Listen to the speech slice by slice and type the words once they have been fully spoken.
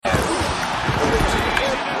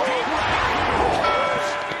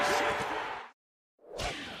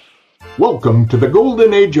Welcome to the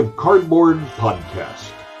Golden Age of Cardboard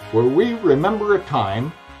podcast, where we remember a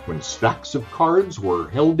time when stacks of cards were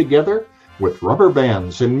held together with rubber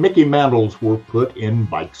bands and Mickey mantles were put in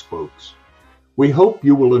bike spokes. We hope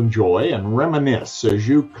you will enjoy and reminisce as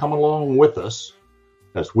you come along with us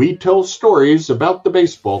as we tell stories about the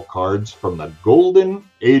baseball cards from the Golden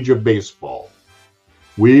Age of Baseball.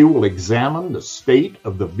 We will examine the state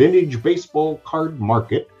of the vintage baseball card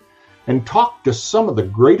market and talk to some of the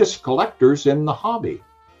greatest collectors in the hobby.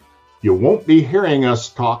 You won't be hearing us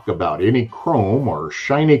talk about any chrome or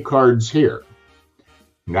shiny cards here.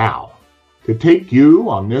 Now, to take you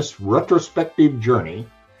on this retrospective journey,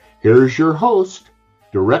 here's your host,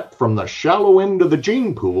 direct from the shallow end of the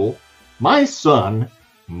gene pool, my son,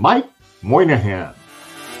 Mike Moynihan.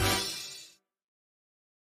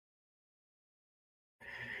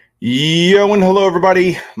 Yo and hello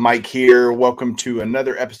everybody, Mike here. Welcome to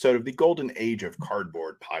another episode of the Golden Age of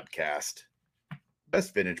Cardboard podcast.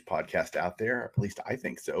 Best vintage podcast out there, at least I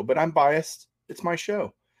think so, but I'm biased. It's my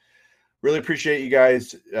show. Really appreciate you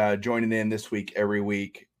guys joining in this week, every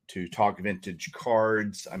week to talk vintage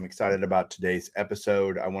cards. I'm excited about today's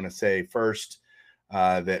episode. I want to say first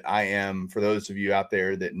that I am, for those of you out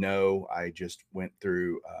there that know, I just went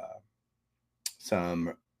through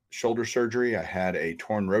some shoulder surgery. I had a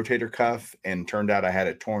torn rotator cuff and turned out I had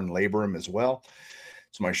a torn labrum as well.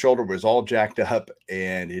 So my shoulder was all jacked up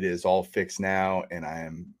and it is all fixed now. And I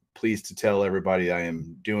am pleased to tell everybody I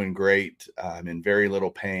am doing great. I'm in very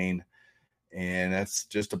little pain and that's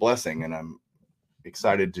just a blessing. And I'm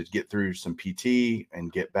excited to get through some PT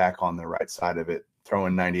and get back on the right side of it,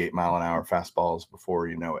 throwing 98-mile-an-hour fastballs before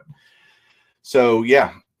you know it. So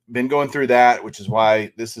yeah, been going through that, which is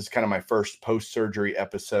why this is kind of my first post-surgery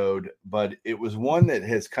episode, but it was one that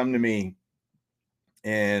has come to me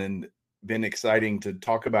and been exciting to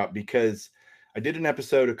talk about because I did an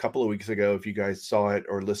episode a couple of weeks ago, if you guys saw it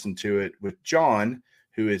or listened to it, with John,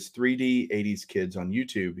 who is 3D 80s Kids on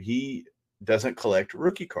YouTube. He doesn't collect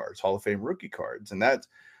rookie cards, Hall of Fame rookie cards, and that's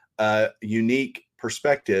a unique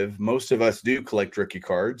perspective. Most of us do collect rookie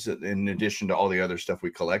cards in addition to all the other stuff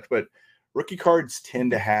we collect, but rookie cards tend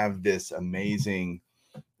to have this amazing,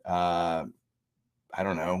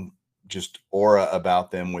 just aura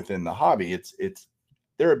about them within the hobby.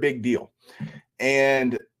 They're a big deal.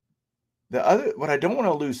 And what I don't want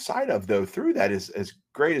to lose sight of though, through that is, as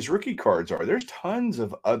great as rookie cards are, there's tons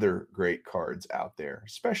of other great cards out there,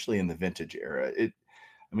 especially in the vintage era.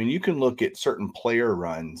 You can look at certain player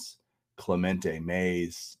runs, Clemente,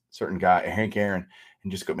 Mays, certain guy, Hank Aaron,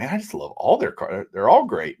 and just go, man, I just love all their cards. They're all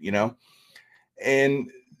great, you know? And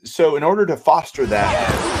so in order to foster that,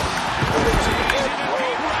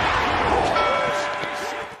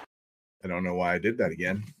 I don't know why I did that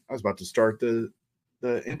again. I was about to start the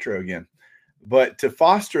intro again, but to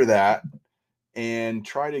foster that and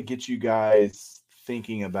try to get you guys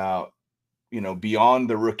thinking about, beyond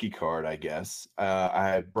the rookie card, I guess,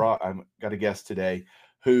 I've got a guest today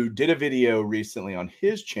who did a video recently on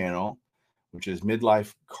his channel, which is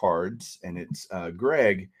Midlife Cards. And it's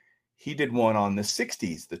Greg. He did one on the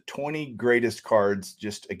 60s, the 20 greatest cards,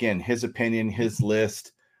 just again, his opinion, his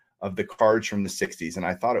list of the cards from the 60s. And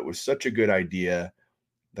I thought it was such a good idea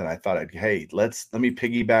that I thought let me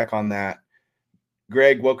piggyback on that.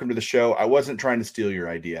 Greg, welcome to the show. I wasn't trying to steal your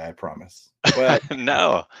idea, I promise. But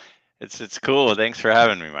no, it's cool. Thanks for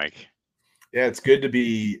having me, Mike. Yeah, it's good to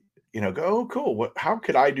be, oh, cool. How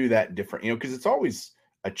could I do that different? Because it's always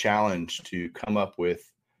a challenge to come up with.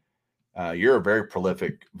 You're a very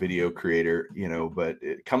prolific video creator, but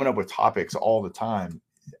coming up with topics all the time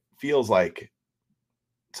feels like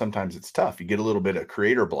sometimes it's tough. You get a little bit of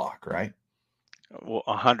creator block, right? Well,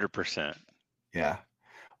 100%. Yeah.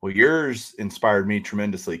 Well, yours inspired me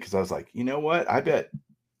tremendously because I was like, you know what? I bet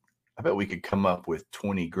we could come up with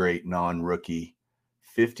 20 great non-rookie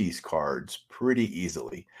 50s cards pretty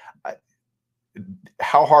easily.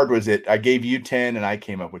 How hard was it? I gave you 10 and I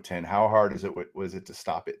came up with 10. How hard was it to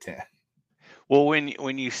stop at 10? Well,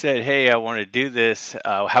 when you said, hey, I want to do this,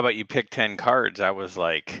 how about you pick 10 cards? I was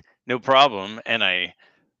like, no problem. And I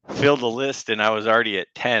filled a list and I was already at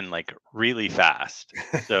 10, like really fast.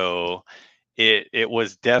 So it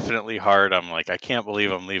was definitely hard. I'm like, I can't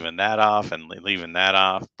believe I'm leaving that off and leaving that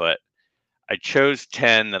off. But I chose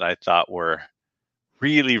 10 that I thought were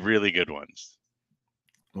really, really good ones.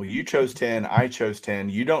 Well, you chose 10. I chose 10.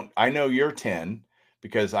 I know you're 10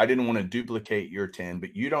 because I didn't want to duplicate your 10,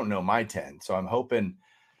 but you don't know my 10. So I'm hoping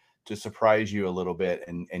to surprise you a little bit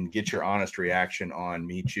and get your honest reaction on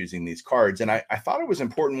me choosing these cards. And I thought it was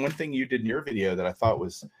important. One thing you did in your video that I thought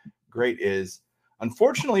was great is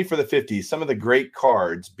Unfortunately for the 50s, some of the great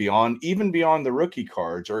cards even beyond the rookie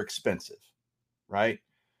cards are expensive, right?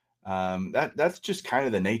 That's just kind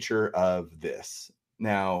of the nature of this.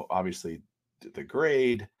 Now, obviously, the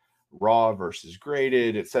grade, raw versus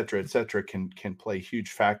graded, et cetera, can play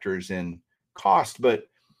huge factors in cost. But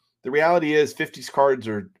the reality is, 50s cards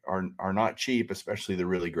are not cheap, especially the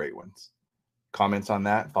really great ones. Comments on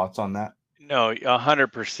that? Thoughts on that? No,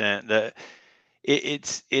 100%.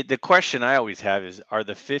 The question I always have is, are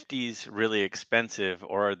the 50s really expensive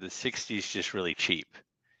or are the 60s just really cheap?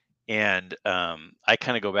 And I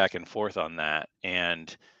kind of go back and forth on that.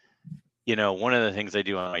 And one of the things I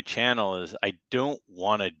do on my channel is I don't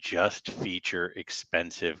want to just feature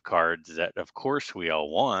expensive cards that, of course, we all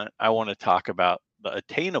want. I want to talk about the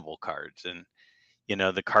attainable cards and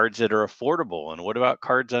the cards that are affordable. And what about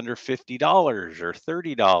cards under $50 or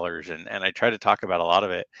 $30? And I try to talk about a lot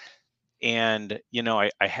of it. And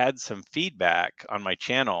I had some feedback on my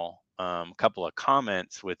channel, a couple of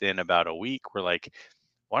comments within about a week were like,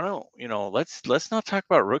 why don't let's not talk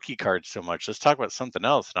about rookie cards so much, let's talk about something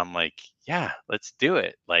else. And I'm like, yeah, let's do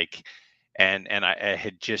it. Like, and I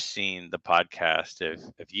had just seen the podcast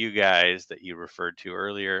of you guys that you referred to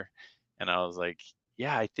earlier, and I was like,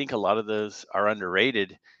 yeah, I think a lot of those are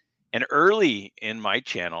underrated. And early in my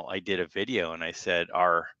channel, I did a video and I said,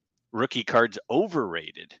 are rookie cards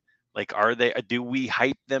overrated? Like, do we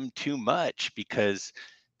hype them too much? Because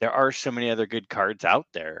there are so many other good cards out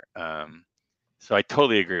there. So I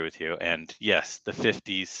totally agree with you. And yes, the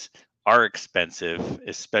 50s are expensive,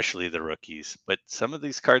 especially the rookies. But some of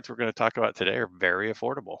these cards we're going to talk about today are very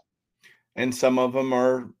affordable. And some of them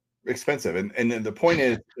are expensive. And then the point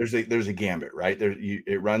is, there's a gambit, right?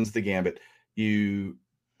 It runs the gambit. We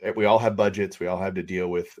all have budgets. We all have to deal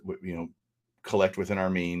with, collect within our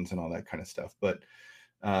means and all that kind of stuff. But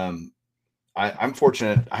I'm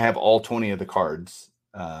fortunate. I have all 20 of the cards.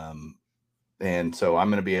 And so I'm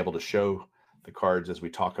going to be able to show the cards as we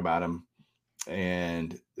talk about them.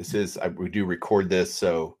 And we do record this,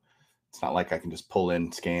 so it's not like I can just pull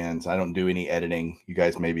in scans. I don't do any editing. You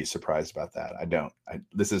guys may be surprised about that. I don't.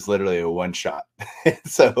 This is literally a one shot.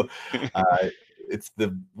 So it's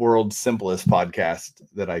the world's simplest podcast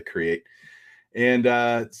that I create. And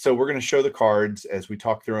so we're going to show the cards as we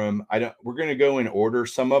talk through them. We're going to go in order.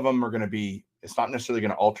 Some of them are going to be, it's not necessarily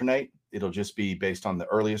going to alternate. It'll just be based on the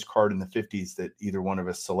earliest card in the 50s that either one of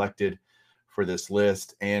us selected for this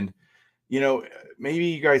list. And, maybe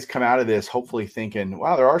you guys come out of this hopefully thinking,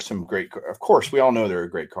 wow, there are some great, of course, we all know there are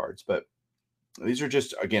great cards, but these are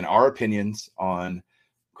just, again, our opinions on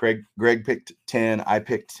Greg picked 10. I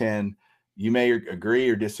picked 10. You may agree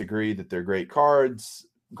or disagree that they're great cards.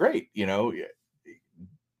 Great. To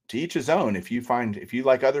each his own. If you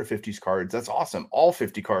like other 50s cards, that's awesome. All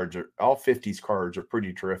 50s cards are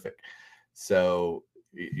pretty terrific. So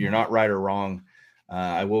you're not right or wrong.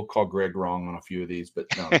 I will call Greg wrong on a few of these, but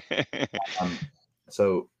no.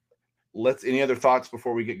 So any other thoughts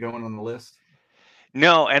before we get going on the list?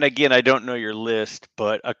 No, and again, I don't know your list,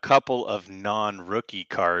 but a couple of non-rookie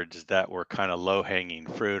cards that were kind of low-hanging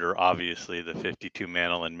fruit are obviously the 52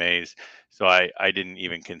 Mantle and Maze. So I didn't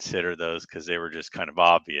even consider those because they were just kind of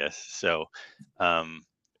obvious. So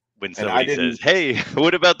when somebody says, hey,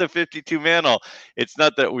 what about the 52 Mantle? It's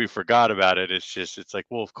not that we forgot about it. It's like,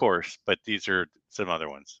 well, of course, but these are some other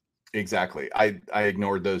ones. Exactly. I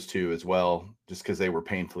ignored those two as well, just because they were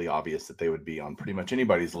painfully obvious that they would be on pretty much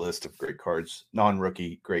anybody's list of great cards,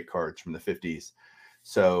 non-rookie great cards from the 50s.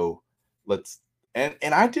 So and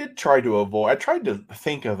I did try to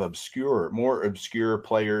think of more obscure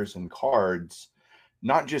players and cards.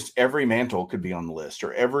 Not just every Mantle could be on the list,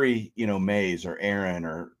 or every, Maze or Aaron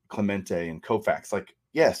or Clemente and Koufax. Like,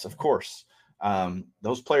 yes, of course.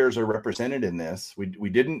 Those players are represented in this. We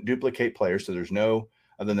didn't duplicate players, so there's no,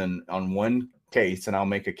 other than on one case, and I'll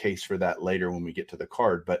make a case for that later when we get to the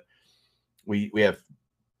card. But we have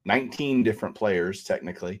 19 different players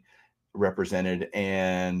technically represented,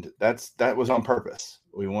 and that was on purpose.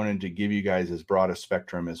 We wanted to give you guys as broad a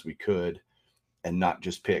spectrum as we could, and not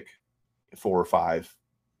just pick 4 or 5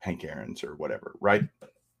 Hank Aaron's or whatever, right?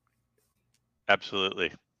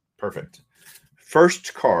 Absolutely. Perfect.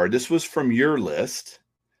 First card. This was from your list.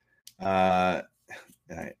 And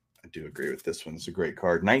I do agree with this one. It's a great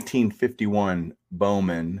card. 1951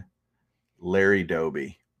 Bowman, Larry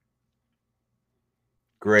Doby.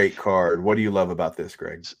 Great card. What do you love about this,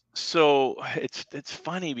 Greg? So it's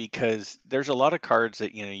funny because there's a lot of cards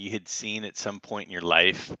that you had seen at some point in your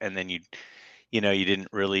life, and then you didn't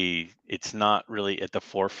really, it's not really at the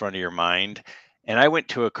forefront of your mind. And I went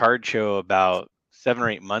to a card show about 7 or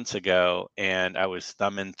 8 months ago, and I was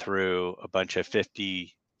thumbing through a bunch of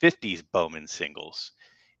 50 1950s Bowman singles,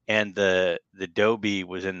 and the Dobie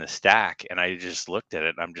was in the stack, and I just looked at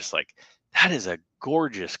it and I'm just like, that is a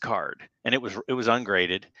gorgeous card. And it was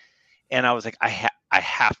ungraded, and I was like, I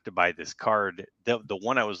have to buy this card. The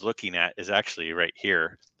one I was looking at is actually right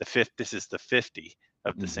here. This is the 50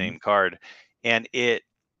 of the same card, and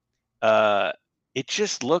uh it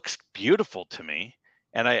just looks beautiful to me.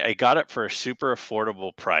 And I got it for a super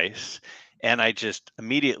affordable price, and I just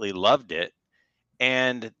immediately loved it.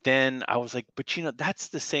 And then I was like, but that's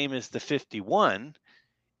the same as the 51.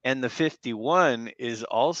 And the 51 is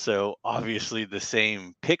also obviously the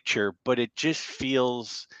same picture, but it just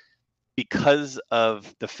feels, because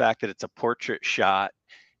of the fact that it's a portrait shot,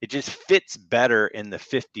 it just fits better in the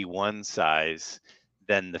 51 size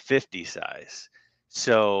than the 50 size.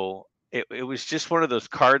 So it was just one of those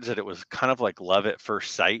cards that it was kind of like love at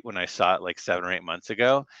first sight when I saw it like 7 or 8 months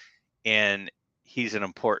ago. And he's an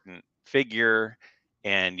important figure,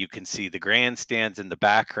 and you can see the grandstands in the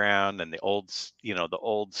background and the old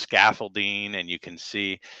scaffolding, and you can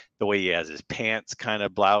see the way he has his pants kind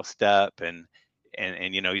of bloused up, and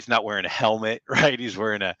he's not wearing a helmet, right? He's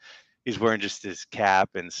wearing just his cap.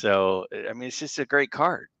 And so I mean, it's just a great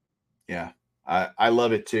card. Yeah, I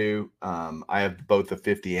love it too. I have both the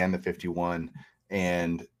 50 and the 51,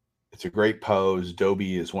 and it's a great pose.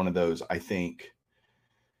 Dobie is one of those, I think,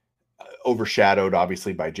 overshadowed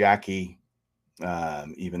obviously by Jackie,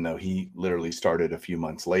 even though he literally started a few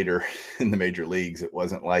months later in the major leagues. It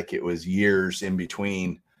wasn't like it was years in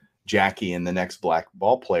between Jackie and the next black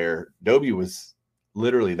ball player. Dobie was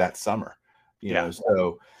literally that summer,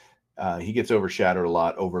 so he gets overshadowed a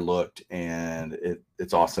lot, overlooked, and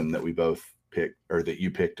it's awesome that we both picked, or that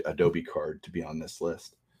you picked a Dobie card to be on this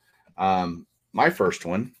list. My first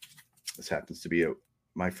one, this happens to be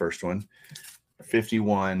my first one,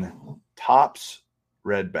 51 Topps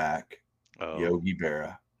Redback Yogi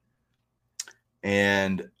Berra.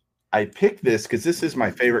 And I picked this because this is my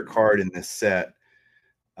favorite card in this set.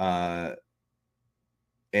 And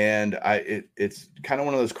it's kind of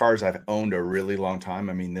one of those cards I've owned a really long time.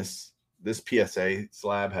 I mean, this PSA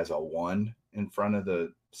slab has a 1 in front of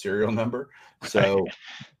the serial number. So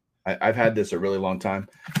I've had this a really long time.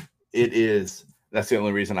 That's the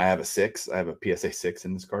only reason I have a 6. I have a PSA 6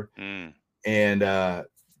 in this card. And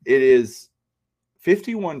it is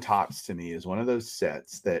 51 Topps to me is one of those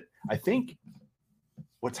sets that I think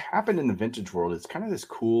what's happened in the vintage world is kind of this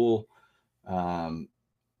cool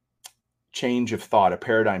change of thought, a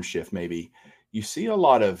paradigm shift. Maybe you see a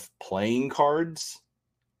lot of playing cards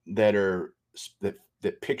that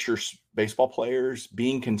picture baseball players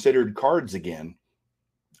being considered cards again.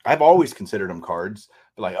 I've always considered them cards,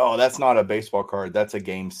 but like, oh, that's not a baseball card, that's a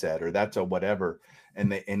game set, or that's a whatever. And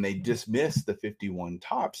they dismiss the 51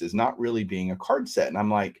 Topps as not really being a card set. And I'm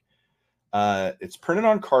like, it's printed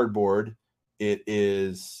on cardboard. It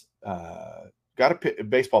is got a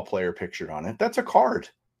baseball player pictured on it. That's a card.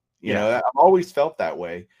 You know, I've always felt that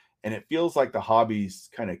way. And it feels like the hobby's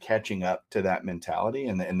kind of catching up to that mentality.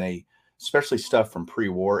 And they, especially stuff from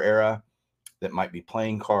pre-war era that might be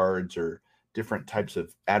playing cards or different types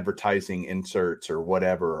of advertising inserts or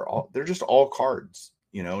whatever. They're just all cards,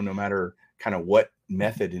 no matter kind of what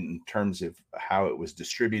method in terms of how it was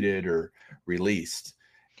distributed or released.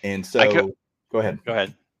 And so go ahead.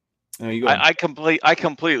 No, you go ahead. I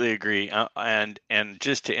completely agree. And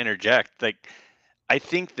just to interject, like, I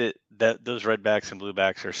think that those redbacks and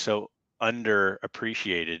bluebacks are so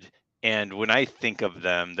underappreciated. And when I think of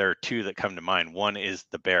them, there are two that come to mind. One is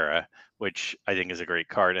the Berra, which I think is a great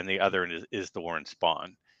card, and the other is the Warren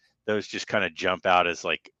Spahn. Those just kind of jump out as,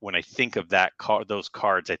 like, when I think of those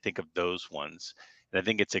cards, I think of those ones. And I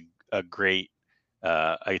think it's a great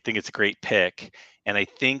pick. And I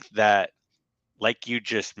think that, like you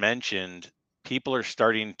just mentioned, people are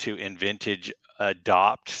starting to in vintage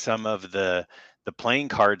adopt some of the playing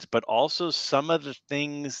cards, but also some of the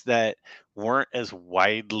things that weren't as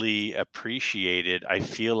widely appreciated, I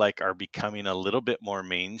feel like, are becoming a little bit more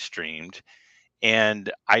mainstreamed.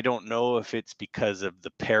 And I don't know if it's because of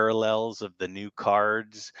the parallels of the new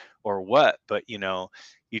cards or what, but you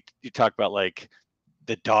talk about, like,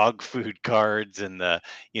 the dog food cards and the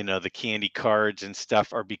candy cards and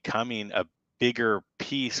stuff are becoming a bigger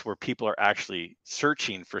piece where people are actually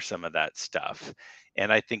searching for some of that stuff.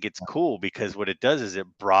 And I think it's cool because what it does is it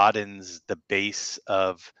broadens the base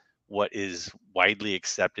of what is widely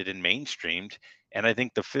accepted and mainstreamed. And I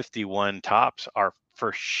think the 51 Topps are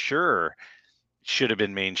for sure should have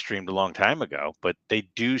been mainstreamed a long time ago, but they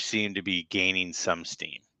do seem to be gaining some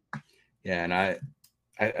steam. Yeah, and I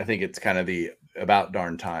think it's kind of the about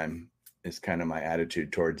darn time is kind of my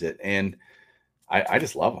attitude towards it. And I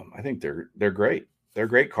just love them. I think they're great. They're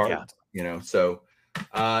great cards, Yeah. you know. So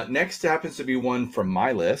next happens to be one from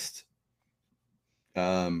my list.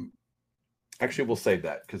 Actually, we'll save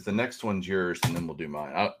that because the next one's yours, and then we'll do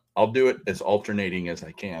mine. I'll do it as alternating as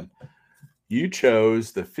I can. You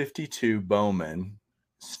chose the 52 Bowman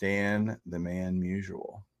Stan the Man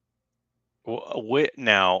Musial.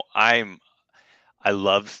 Now I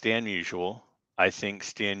love Stan Musial. I think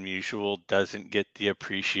Stan Musial doesn't get the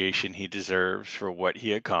appreciation he deserves for what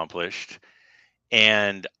he accomplished.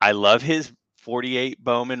 And I love his 48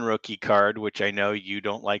 Bowman rookie card, which I know you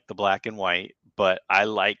don't like the black and white, but I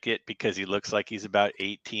like it because he looks like he's about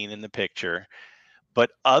 18 in the picture.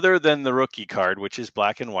 But other than the rookie card, which is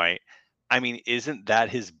black and white, I mean, isn't that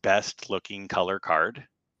his best looking color card?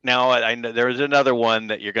 Now, I know there's another one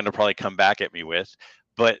that you're going to probably come back at me with,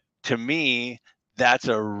 but to me, that's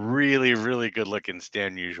a really, really good looking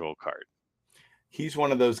Stan Musial card. He's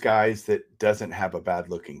one of those guys that doesn't have a bad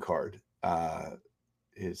looking card. I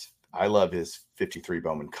love his 53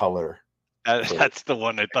 Bowman color. That's the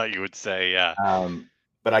one I thought you would say. Yeah.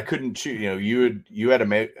 But I couldn't choose. You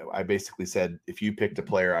know, I basically said if you picked a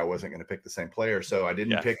player, I wasn't going to pick the same player, so I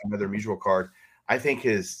didn't pick another Musial card. I think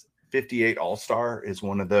his 58 All-Star is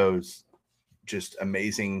one of those just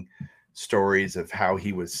amazing stories of how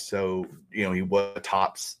he was so, you know, he was a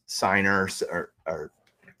Topps signer or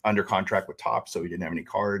under contract with Topps, so he didn't have any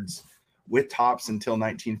cards with Topps until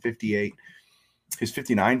 1958. His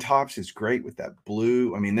 59 Topps is great with that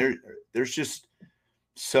blue. I mean, there's just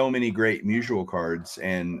so many great Musial cards,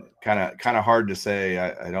 and kind of hard to say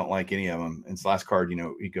I don't like any of them. And his last card, you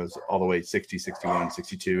know, he goes all the way 60, 61,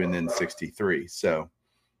 62, and then 63. So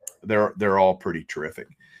they're all pretty terrific.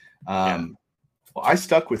 Well, I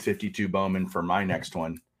stuck with 52 Bowman for my next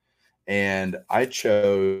one, and I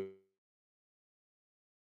chose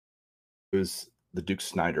the Duke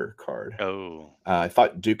Snider card. Oh, I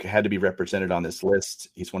thought Duke had to be represented on this list.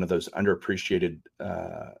 He's one of those underappreciated.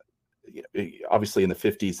 Obviously, in the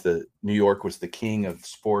 50s, the New York was the king of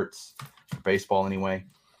sports, baseball anyway.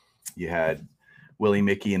 You had Willie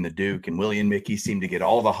Mickey and the Duke, and Willie and Mickey seem to get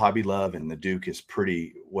all the hobby love, and the Duke is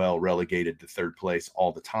pretty well relegated to third place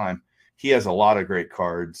all the time. He has a lot of great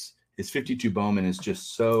cards. His 52 Bowman is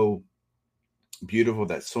just so beautiful,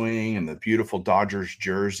 that swing and the beautiful Dodgers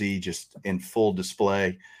jersey just in full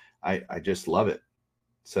display. I just love it.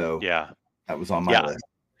 So yeah, that was on my list.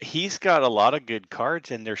 He's got a lot of good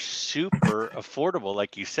cards, and they're super affordable,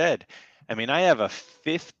 like you said. I mean, I have a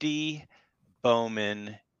 50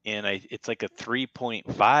 Bowman, and it's like a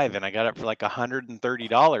 3.5, and I got it for like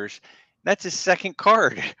 $130. That's his second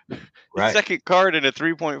card. His second card in a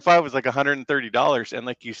 3.5 was like $130. And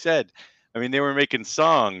like you said, I mean, they were making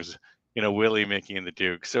songs, you know, Willie, Mickey, and the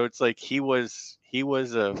Duke. So it's like he was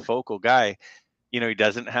a focal guy. You know, he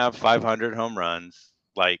doesn't have 500 home runs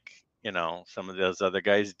like, you know, some of those other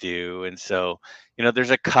guys do. And so, you know,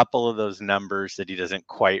 there's a couple of those numbers that he doesn't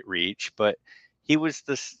quite reach, but he was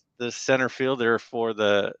the center fielder for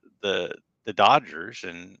the Dodgers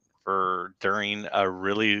and for during a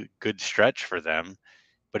really good stretch for them.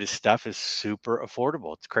 But his stuff is super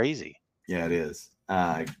affordable. It's crazy. Yeah, it is.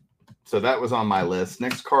 So that was on my list.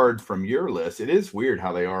 Next card from your list. It is weird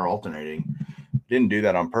how they are alternating. Didn't do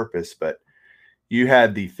that on purpose, but you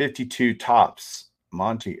had the 52 Topps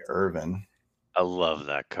Monty Irvin. I love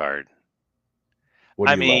that card.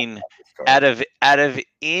 I mean, out of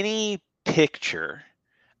any picture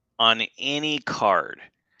on any card,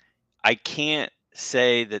 I can't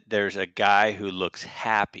say that there's a guy who looks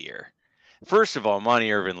happier. First of all,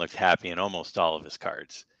 Monty Irvin looks happy in almost all of his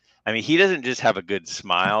cards. I mean, he doesn't just have a good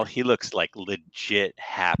smile; he looks like legit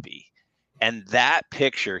happy. And that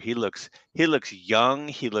picture, he looks young,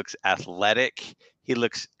 he looks athletic, he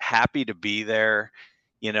looks happy to be there,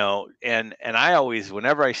 you know. And I always,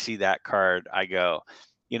 whenever I see that card, I go,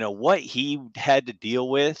 you know, what he had to deal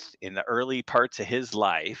with in the early parts of his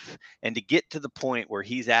life, and to get to the point where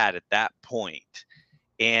he's at that point.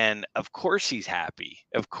 And of course he's happy.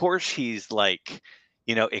 Of course he's like,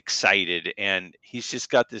 you know, excited, and he's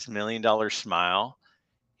just got this $1 million smile.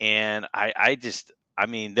 And I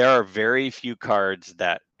mean, there are very few cards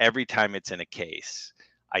that every time it's in a case,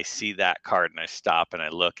 I see that card and I stop and I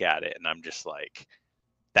look at it and I'm just like,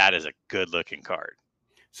 that is a good looking card.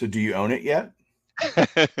 So do you own it yet?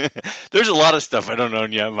 There's a lot of stuff I don't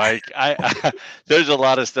own yet, Mike. There's a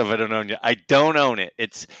lot of stuff I don't own yet. I don't own it.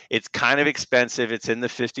 It's kind of expensive. It's in the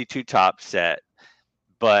 52 Topps set,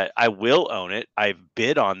 but I will own it. I've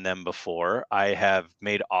bid on them before. I have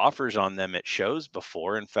made offers on them at shows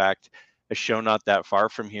before. In fact, a show not that far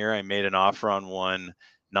from here, I made an offer on one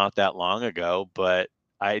not that long ago, but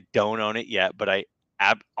I don't own it yet. But I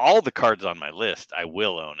all the cards on my list I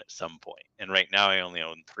will own at some point. And right now I only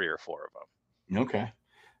own 3 or 4 of them. Okay.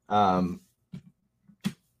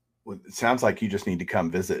 Well, it sounds like you just need to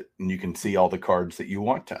come visit and you can see all the cards that you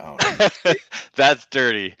want to own. That's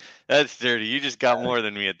dirty. That's dirty. You just got more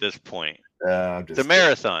than me at this point. It's a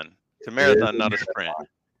marathon. It's a marathon, not a sprint.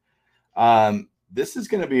 This is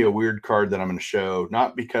going to be a weird card that I'm going to show,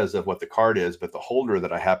 not because of what the card is, but the holder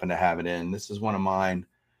that I happen to have it in. This is one of mine.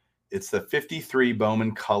 It's the 53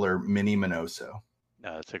 Bowman Color Mini Minoso.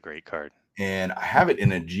 No, that's a great card. And I have it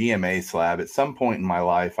in a GMA slab. At some point in my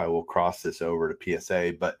life, I will cross this over to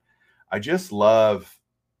PSA, but I just love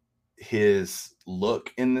his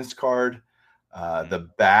look in this card. The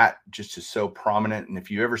bat just is so prominent. And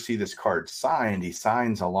if you ever see this card signed, he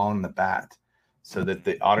signs along the bat so that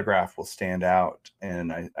the autograph will stand out.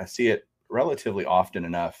 And I see it relatively often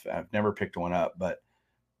enough. I've never picked one up, but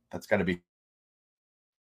that's got to be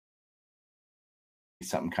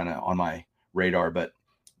something kind of on my radar. But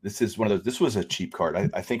this is one of those. This was a cheap card.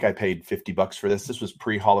 I think I paid $50 for this. This was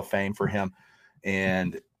pre-Hall of Fame for him.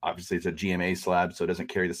 And obviously it's a GMA slab, so it doesn't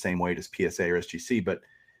carry the same weight as PSA or SGC, but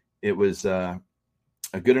it was a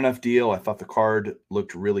good enough deal. I thought the card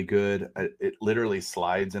looked really good. It literally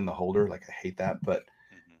slides in the holder. Like, I hate that, but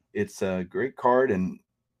it's a great card. And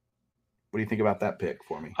what do you think about that pick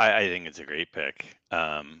for me? I think it's a great pick.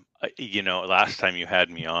 Last time you had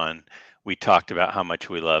me on, we talked about how much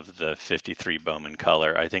we love the 53 Bowman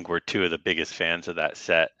Color. I think we're 2 of the biggest fans of that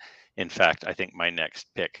set. In fact, I think my next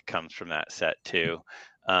pick comes from that set too.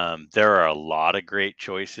 There are a lot of great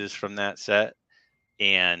choices from that set,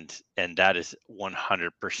 and that is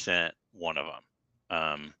 100% one of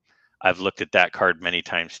them. I've looked at that card many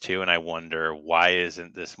times too, and I wonder, why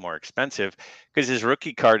isn't this more expensive? Because his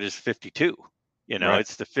rookie card is 52. Right.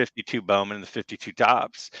 It's the 52 Bowman and the 52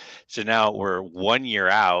 Topps. So now we're 1 year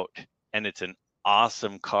out, and it's an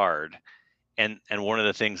awesome card. And one of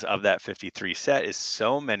the things of that 53 set is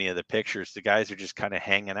so many of the pictures, the guys are just kind of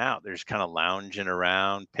hanging out. They're just kind of lounging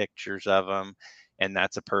around, pictures of them. And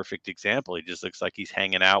that's a perfect example. He just looks like he's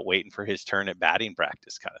hanging out, waiting for his turn at batting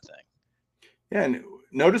practice kind of thing. Yeah. And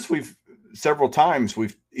notice several times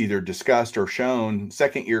we've either discussed or shown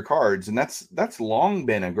second year cards. And that's long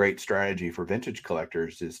been a great strategy for vintage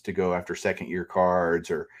collectors, is to go after second year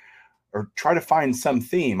cards or try to find some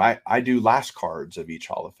theme. I do last cards of each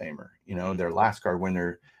Hall of Famer, their last card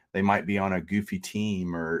when they might be on a goofy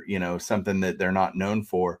team or, something that they're not known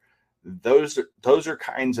for. Those are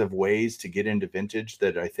kinds of ways to get into vintage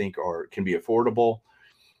that I think can be affordable,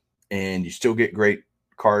 and you still get great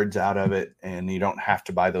cards out of it, and you don't have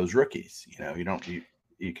to buy those rookies.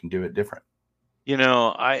 You can do it different.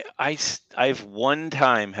 I've one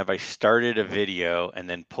time have I started a video and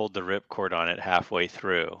then pulled the ripcord on it halfway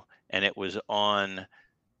through. And it was on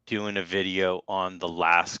doing a video on the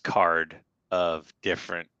last card of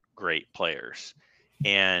different great players.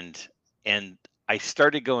 And I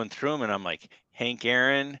started going through them, and I'm like, Hank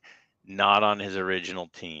Aaron, not on his original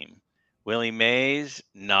team. Willie Mays,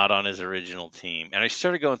 not on his original team. And I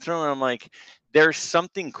started going through them, and I'm like, there's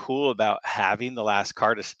something cool about having the last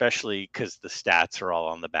card, especially because the stats are all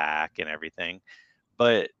on the back and everything.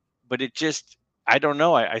 But it just, I don't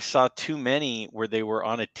know. I saw too many where they were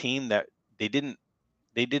on a team that they didn't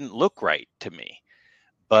look right to me.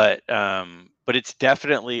 But it's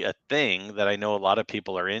definitely a thing that I know a lot of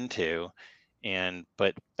people are into.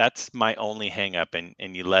 But that's my only hang up, and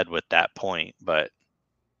you led with that point. But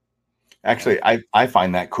actually, I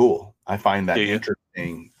find that cool. I find that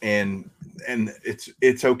interesting, and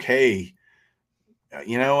it's okay.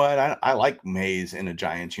 You know what? I like Mays in a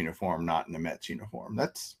Giants uniform, not in a Mets uniform.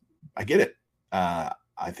 I get it.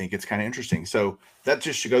 I think it's kind of interesting. So that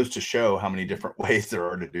just goes to show how many different ways there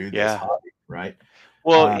are to do this hobby, right?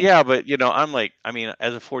 Well, but I'm like,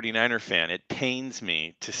 as a 49er fan, it pains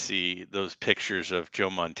me to see those pictures of Joe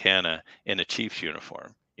Montana in a Chiefs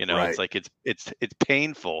uniform. Right. It's like it's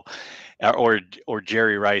painful, or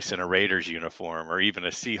Jerry Rice in a Raiders uniform, or even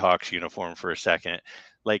a Seahawks uniform for a second,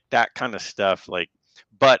 like that kind of stuff.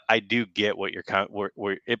 But I do get what you're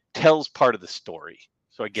where it tells part of the story,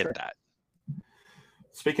 so I get that.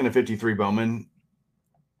 Speaking of 53 Bowman,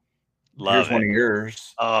 here's one of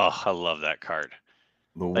yours. Oh, I love that card.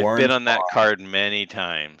 I've been on that card many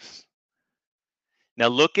times. Now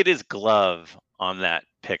look at his glove on that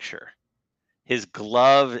picture. His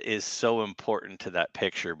glove is so important to that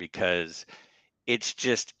picture because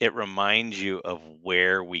it reminds you of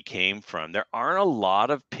where we came from. There aren't a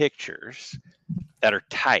lot of pictures that are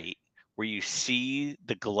tight where you see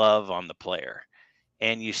the glove on the player.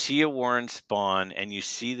 And you see a Warren Spahn, and you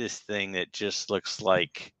see this thing that just looks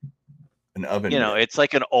like an oven. It's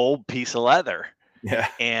like an old piece of leather. Yeah.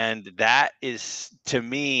 And that is, to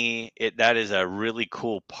me, that is a really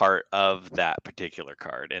cool part of that particular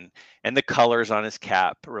card. And the colors on his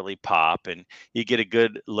cap really pop, and you get a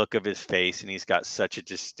good look of his face, and he's got such a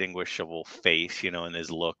distinguishable face, and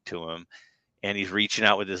his look to him. And he's reaching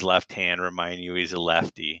out with his left hand, reminding you he's a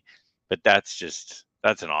lefty. But that's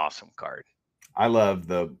an awesome card. I love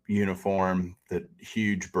the uniform, the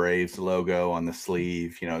huge Braves logo on the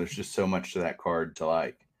sleeve. There's just so much to that card to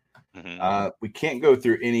like. We can't go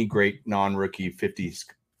through any great non-rookie 50s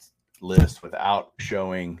list without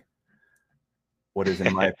showing what is,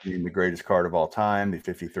 in my opinion, the greatest card of all time, the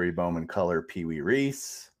 53 Bowman Color Pee Wee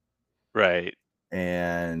Reese. Right.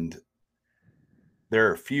 And there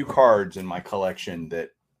are a few cards in my collection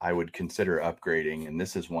that I would consider upgrading, and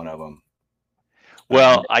this is one of them.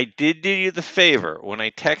 Well, I did do you the favor when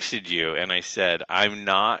I texted you and I said, I'm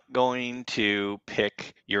not going to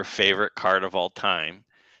pick your favorite card of all time.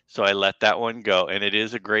 So I let that one go, and it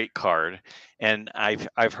is a great card. And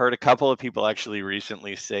I've heard a couple of people actually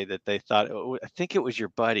recently say that they thought, I think it was your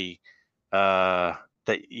buddy that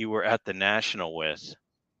you were at the National with.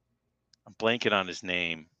 I'm blanking on his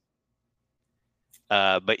name.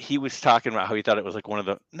 But he was talking about how he thought it was like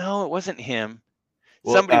no, it wasn't him.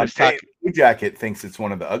 Well, Somebody was talking. Blue Jacket thinks it's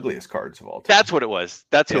one of the ugliest cards of all time. That's what it was.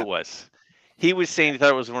 That's who it was. He was saying he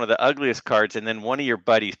thought it was one of the ugliest cards, and then one of your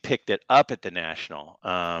buddies picked it up at the National.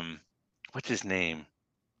 What's his name?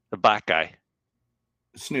 The black guy.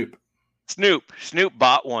 Snoop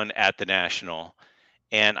Bought one at the National,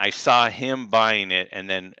 and I saw him buying it, and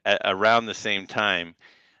then around the same time,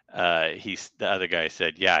 the other guy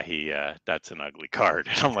said, "Yeah, that's an ugly card."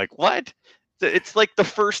 And I'm like, "What?" It's like the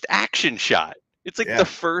first action shot. It's like the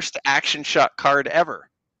first action shot card ever.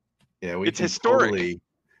 Yeah, we it's can historic. Totally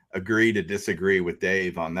agree to disagree with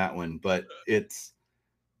Dave on that one, but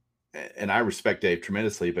and I respect Dave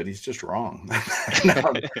tremendously, but he's just wrong.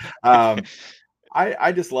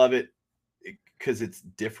 I just love it because it's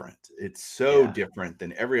different. It's so different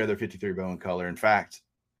than every other 53 Bowman Color. In fact,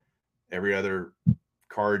 every other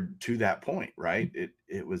card to that point, right?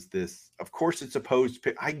 It was this, of course it's opposed.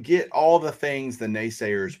 I get all the things the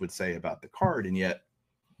naysayers would say about the card, and yet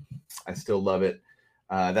I still love it.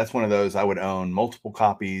 That's one of those I would own multiple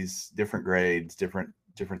copies, different grades, different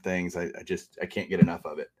things. I can't get enough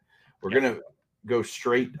of it. We're going to go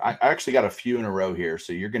straight. I actually got a few in a row here,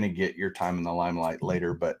 so you're going to get your time in the limelight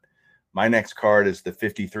later, but my next card is the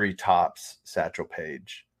 53 Topps Satchel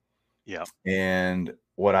Paige. Yeah. And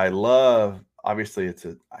what I love, obviously it's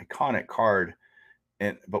an iconic card,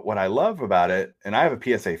 but what I love about it, and I have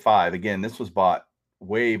a PSA 5. Again, this was bought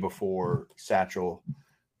way before Satchel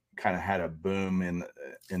kind of had a boom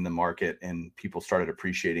in the market and people started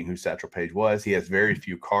appreciating who Satchel Paige was. He has very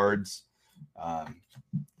few cards,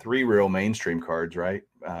 3 real mainstream cards, right?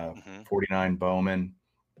 49 Bowman,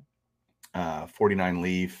 49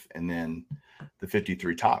 Leaf, and then the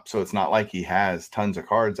 53 Top. So it's not like he has tons of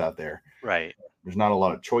cards out there. Right. There's not a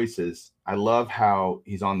lot of choices. I love how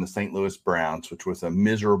he's on the St. Louis Browns, which was a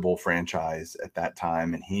miserable franchise at that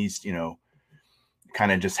time. And he's,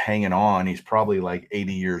 kind of just hanging on. He's probably like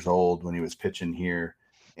 80 years old when he was pitching here.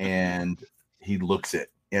 And he looks it,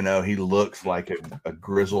 he looks like a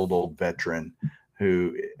grizzled old veteran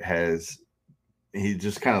who he's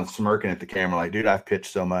just kind of smirking at the camera like, dude, I've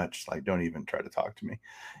pitched so much. Like, don't even try to talk to me.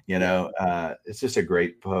 It's just a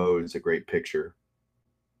great pose, a great picture.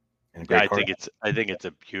 And a great card. I think it's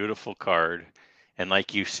a beautiful card. And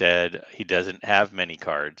like you said, he doesn't have many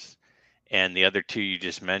cards. And the other two you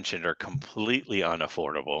just mentioned are completely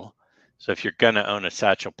unaffordable. So if you're going to own a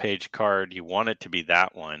Satchel Paige card, you want it to be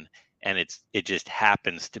that one. And it just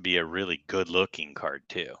happens to be a really good looking card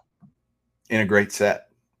too. In a great set,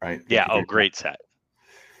 right? Yeah. Oh, great set.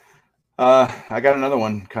 I got another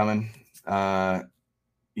one coming.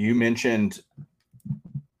 You mentioned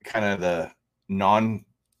kind of the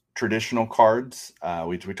non-traditional cards.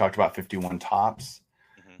 We talked about 51 Topps.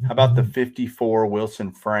 Mm-hmm. How about the 54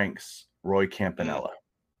 Wilson Franks Roy Campanella?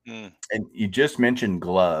 And you just mentioned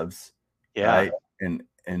gloves, right?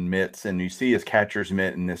 And mitts, and you see his catcher's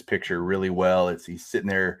mitt in this picture really well. He's sitting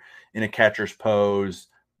there in a catcher's pose,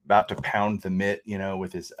 about to pound the mitt,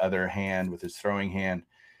 with his other hand, with his throwing hand.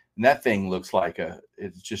 And that thing looks like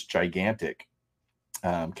it's just gigantic.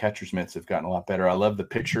 Catcher's mitts have gotten a lot better. I love the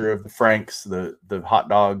picture of the Franks, the hot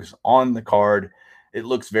dogs on the card. It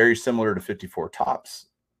looks very similar to 54 Topps,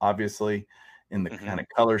 obviously, in the kind of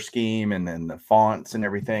color scheme and then the fonts and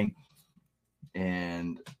everything.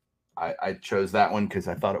 And I chose that one because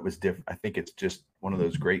I thought it was different. I think it's just one of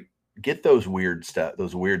those great, get those weird stuff,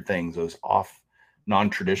 those weird things, those off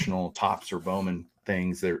non-traditional Topps or Bowman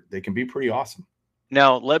things. They can be pretty awesome.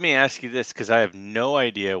 Now, let me ask you this because I have no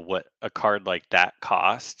idea what a card like that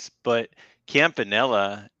costs, but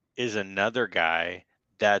Campanella is another guy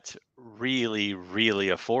that's really, really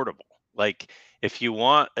affordable. Like, if you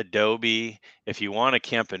want Adobe, if you want a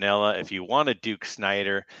Campanella, if you want a Duke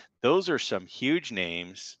Snyder, those are some huge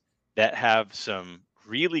names that have some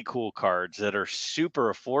really cool cards that are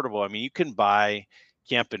super affordable. I mean, you can buy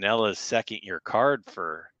Campanella's second year card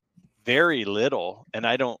for very little, and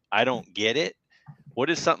I don't get it. What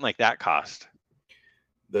does something like that cost?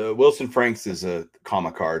 The Wilson Franks is a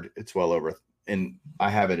comma card. It's well over, and I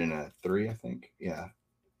have it in a 3, I think. Yeah,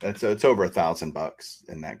 it's over $1,000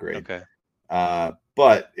 in that grade. Okay.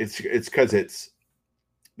 But it's because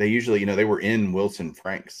they usually, they were in Wilson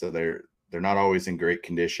Franks, so they're not always in great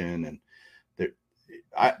condition. And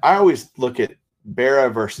I always look at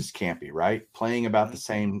Berra versus Campy, right? Playing about the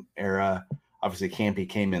same era. Obviously, Campy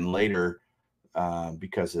came in later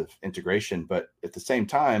because of integration, but at the same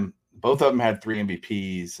time, both of them had 3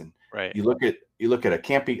 MVPs. And Right. you look at a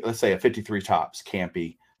Campy, let's say a 53 tops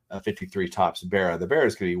Campy, a 53 tops Berra. The Berra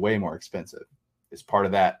is going to be way more expensive. It's part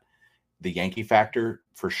of that, the Yankee factor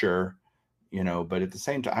for sure, But at the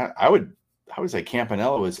same time, I would say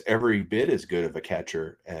Campanella was every bit as good of a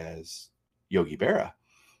catcher as Yogi Berra.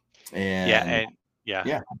 And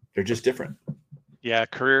yeah, they're just different. Yeah,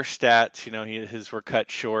 career stats, his were cut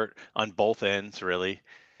short on both ends, really.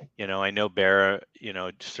 I know Berra,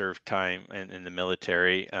 served time in the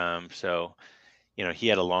military. So, he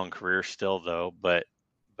had a long career still though, but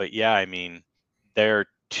yeah, I mean, they're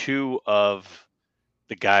two of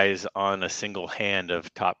the guys on a single hand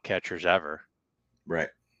of top catchers ever. Right.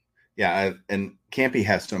 Yeah, and Campy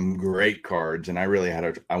has some great cards, and I really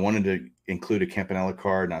I wanted to include a Campanella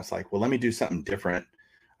card, and I was like, well, let me do something different.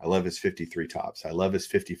 I love his 53 tops. I love his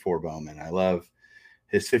 54 Bowman. I love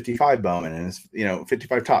his 55 Bowman and his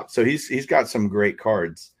 55 tops. So he's got some great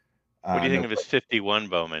cards. What do you think of his 51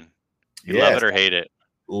 Bowman? You Yes, love it or hate it?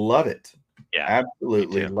 Love it. Yeah,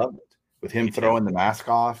 absolutely love it. With him throwing the mask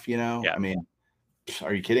off, Yeah. I mean,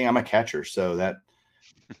 are you kidding? I'm a catcher, so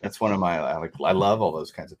that's one of my I love all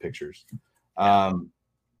those kinds of pictures.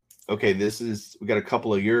 Okay, we got a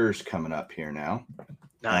couple of yours coming up here now.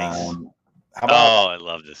 Nice. How about I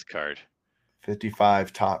love this card.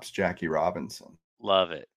 55 tops Jackie Robinson.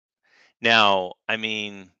 Love it. Now, I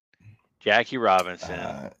mean, Jackie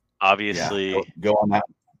Robinson, obviously. Yeah, go on that.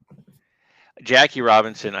 Jackie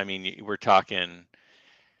Robinson, I mean, we're talking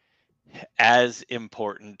as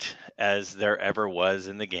important as there ever was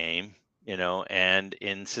in the game, and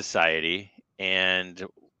in society, and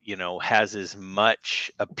has as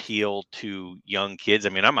much appeal to young kids. I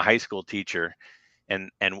mean, I'm a high school teacher,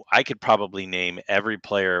 and I could probably name every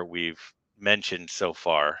player we've mentioned so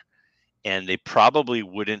far, and they probably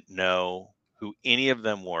wouldn't know who any of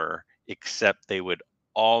them were, except they would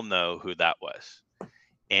all know who that was.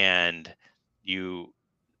 And you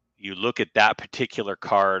look at that particular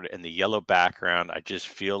card and the yellow background, I just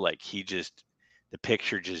feel like the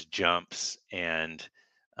picture just jumps. And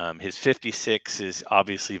his 56 is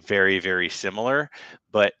obviously very, very similar,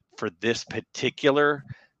 but for this particular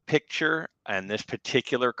picture and this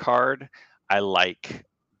particular card, I like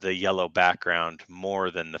the yellow background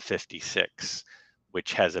more than the 56,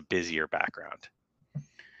 which has a busier background.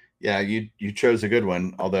 Yeah, you chose a good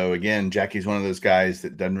one. Although again, Jackie's one of those guys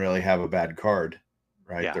that doesn't really have a bad card,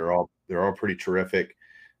 right? Yeah. They're all pretty terrific.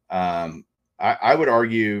 I would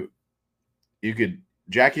argue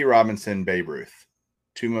Jackie Robinson, Babe Ruth,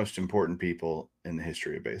 two most important people in the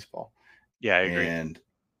history of baseball. Yeah, I agree. And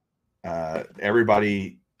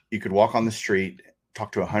everybody, you could walk on the street,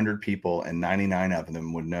 talk to 100 people, and 99 of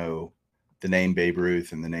them would know the name Babe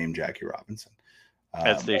Ruth and the name Jackie Robinson.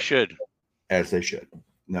 As they should. As they should,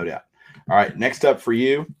 no doubt. All right, next up for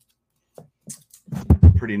you,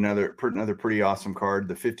 another pretty awesome card,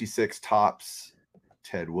 the 56 tops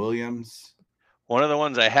Ted Williams. One of the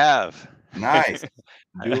ones I have. Nice.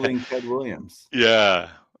 Dueling Ted Williams. Yeah.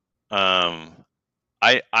 I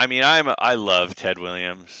love Ted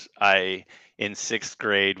Williams. In 6th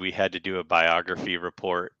grade, we had to do a biography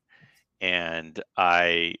report, and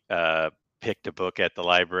I picked a book at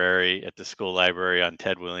the school library on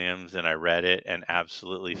Ted Williams, and I read it and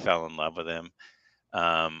absolutely fell in love with him.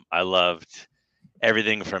 I loved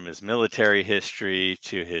everything from his military history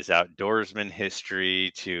to his outdoorsman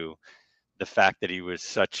history to the fact that he was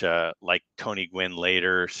such a, like Tony Gwynn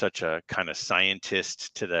later, such a kind of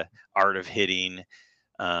scientist to the art of hitting.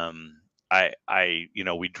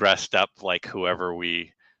 We dressed up like whoever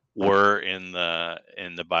we were in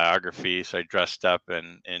the biography. So I dressed up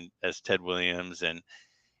and as Ted Williams, and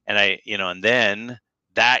then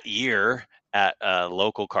that year at a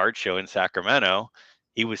local card show in Sacramento.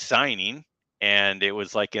 He was signing, and it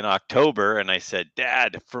was like in October. And I said,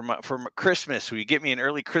 Dad, for Christmas, will you get me an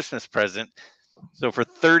early Christmas present? So for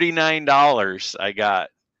 $39, I got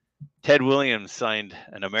Ted Williams signed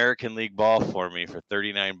an American League ball for me for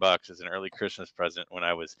 $39 as an early Christmas present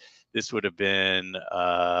this would have been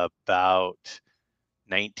about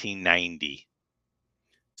 1990.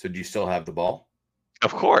 So do you still have the ball?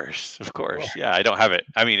 Of course. Oh. Yeah, I don't have it.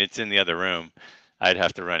 I mean, it's in the other room. I'd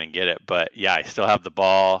have to run and get it, but yeah, I still have the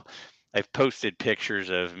ball. I've posted pictures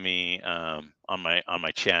of me on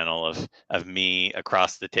my channel of me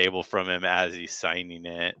across the table from him as he's signing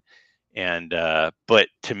it. And but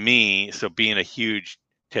to me, so being a huge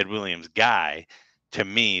Ted Williams guy, to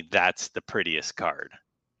me that's the prettiest card.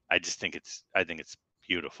 I think it's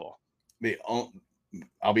beautiful.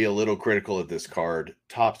 I'll be a little critical of this card.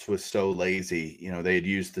 Topps was so lazy. They had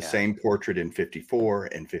used the same portrait in 54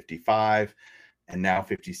 and 55 and now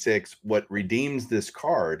 56. What redeems this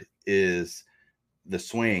card is the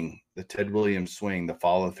swing, the Ted Williams swing, the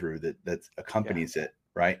follow through that accompanies it,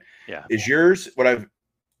 right? Yeah. Is yours, what I've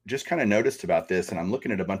just kind of noticed about this, and I'm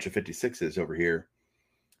looking at a bunch of 56s over here,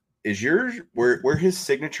 is yours where his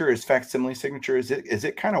signature, his facsimile signature, is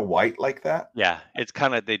it kind of white like that? Yeah, it's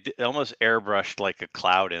kind of, they almost airbrushed like a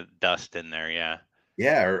cloud of dust in there.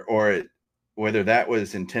 Yeah, or whether that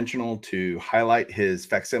was intentional to highlight his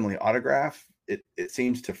facsimile autograph, it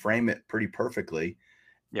seems to frame it pretty perfectly.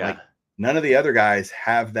 Yeah. Like none of the other guys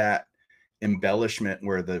have that embellishment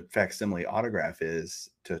where the facsimile autograph is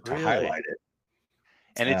to Really? highlight it.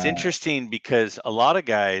 And it's interesting because a lot of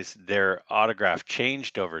guys, their autograph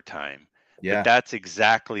changed over time. Yeah. But that's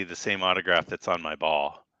exactly the same autograph that's on my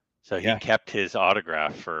ball. So he kept his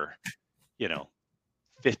autograph for,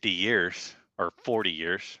 50 years or 40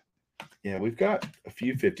 years. Yeah, we've got a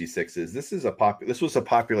few 56s. This was a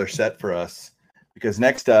popular set for us because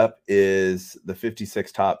next up is the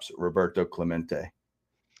 56 Topps Roberto Clemente.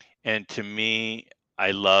 And to me,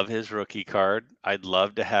 I love his rookie card. I'd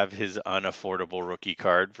love to have his unaffordable rookie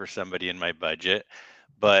card for somebody in my budget,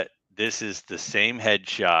 but this is the same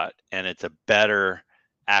headshot and it's a better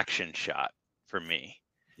action shot for me.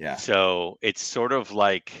 Yeah. So it's sort of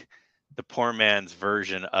like the poor man's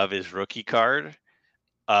version of his rookie card,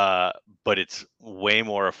 but it's way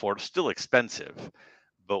more affordable, still expensive,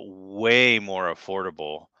 but way more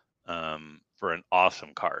affordable for an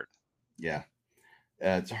awesome card. Yeah.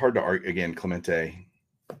 It's hard to argue. Again, Clemente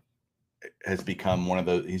has become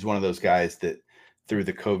he's one of those guys that through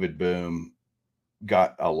the COVID boom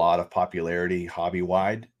got a lot of popularity hobby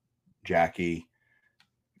wide. Jackie,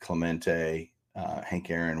 Clemente, Hank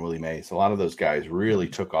Aaron, Willie Mays, a lot of those guys really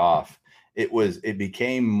took off. It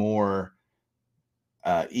became more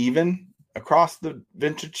even across the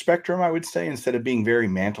vintage spectrum, I would say, instead of being very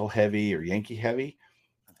Mantle heavy or Yankee heavy.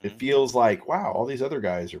 It feels like, wow, all these other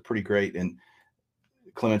guys are pretty great. And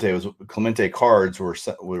Clemente cards were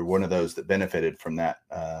one of those that benefited from that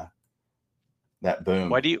boom.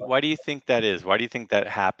 Why do you think that is? Why do you think that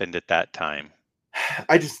happened at that time?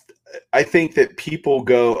 I think that people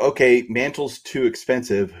go, okay, Mantle's too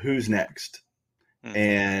expensive. Who's next? Mm-hmm.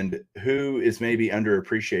 And who is maybe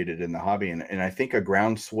underappreciated in the hobby? And I think a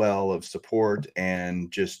groundswell of support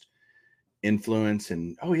and just influence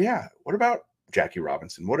and, oh yeah, what about Jackie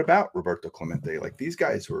Robinson? What about Roberto Clemente? Like these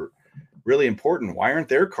guys were really important. Why aren't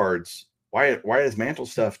their cards? Why is Mantle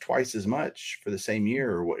stuff twice as much for the same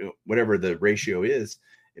year or whatever the ratio is?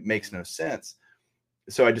 It makes no sense.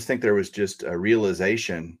 So I just think there was just a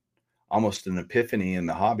realization, almost an epiphany in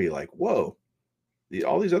the hobby, like, whoa,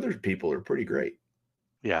 all these other people are pretty great.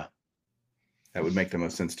 Yeah. That would make the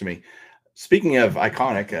most sense to me. Speaking of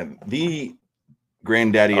iconic, the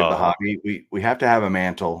granddaddy of the hobby, we have to have a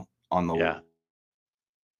Mantle on the list.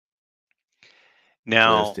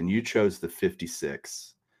 Now, and you chose the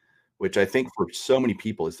 56, which I think for so many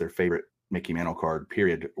people is their favorite Mickey Mantle card,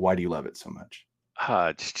 period. Why do you love it so much?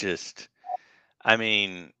 It's just, I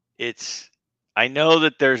mean, I know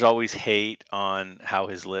that there's always hate on how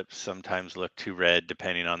his lips sometimes look too red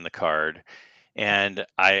depending on the card. And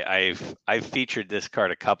I've featured this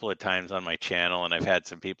card a couple of times on my channel, and I've had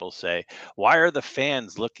some people say, why are the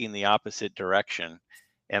fans looking the opposite direction?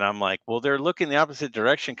 And I'm like, well, they're looking the opposite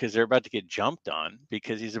direction because they're about to get jumped on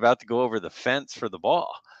because he's about to go over the fence for the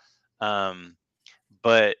ball.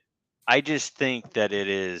 But I just think that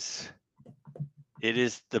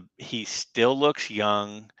he still looks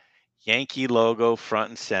young, Yankee logo front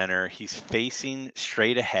and center. He's facing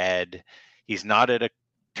straight ahead. He's not at a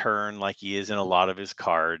turn like he is in a lot of his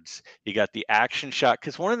cards. You got the action shot,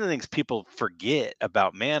 because one of the things people forget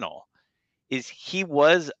about Mantle is he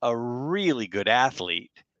was a really good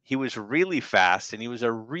athlete. He was really fast and he was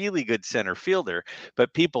a really good center fielder,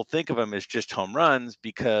 but people think of him as just home runs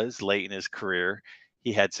because late in his career,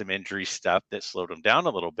 he had some injury stuff that slowed him down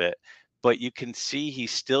a little bit. But you can see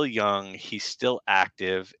he's still young, he's still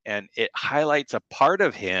active, and it highlights a part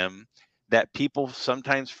of him that people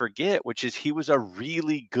sometimes forget, which is he was a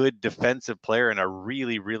really good defensive player and a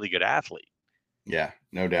really, really good athlete. Yeah,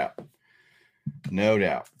 no doubt. No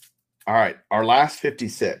doubt. All right, our last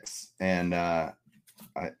 56, and I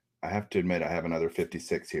have to admit I have another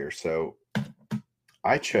 56 here. So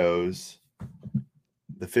I chose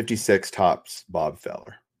the 56 Topps Bob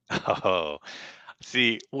Feller. Oh,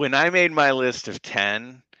 see, when I made my list of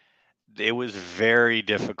 10, it was very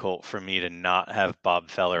difficult for me to not have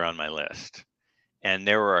Bob Feller on my list. And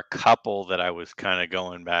there were a couple that I was kind of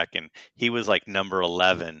going back, and he was like number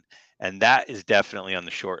 11. And that is definitely on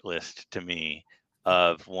the short list to me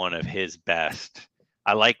of one of his best.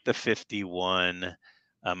 I like the 51.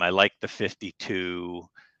 I like the 52.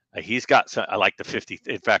 He's got some. I like the 50.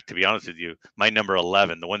 In fact, to be honest with you, my number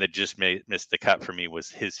 11, the one that just missed the cut for me, was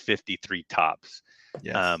his 53 Topps.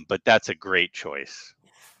 Yes. But that's a great choice.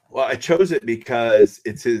 Well, I chose it because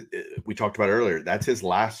it's his. We talked about earlier. That's his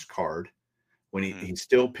last card. When he's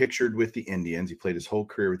still pictured with the Indians. He played his whole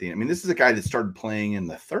career with the Indians. I mean, this is a guy that started playing in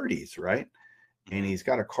the 30s, right? And he's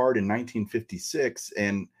got a card in 1956.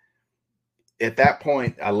 And at that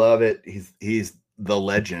point, I love it. He's the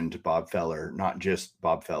legend Bob Feller, not just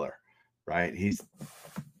Bob Feller, right? He's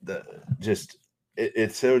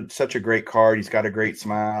it's such a great card. He's got a great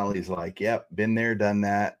smile. He's like, yep, been there, done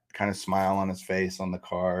that, kind of smile on his face on the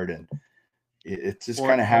card. And it's just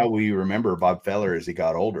kind of how we remember Bob Feller as he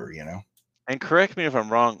got older, you know? And correct me if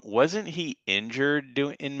I'm wrong, wasn't he injured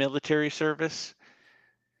in military service?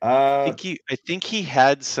 I think he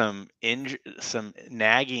had some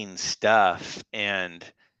nagging stuff, and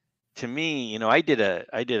to me, I did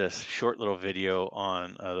a short little video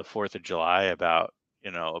on the 4th of July about,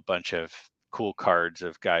 a bunch of cool cards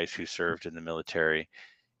of guys who served in the military,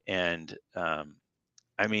 and I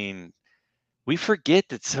mean, we forget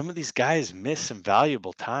that some of these guys missed some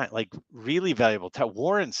valuable time, like really valuable time.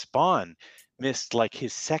 Warren Spahn missed like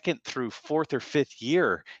his 2nd through 4th or 5th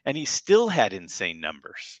year, and he still had insane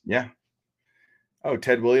numbers. Yeah. Oh,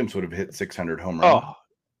 Ted Williams would have hit 600 home run. Oh,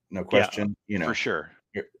 no question. Yeah, for sure.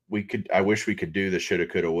 I wish we could do the shoulda,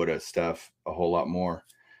 coulda, woulda stuff a whole lot more.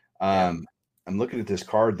 I'm looking at this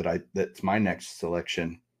card that's my next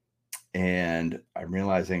selection, and I'm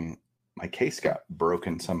realizing my case got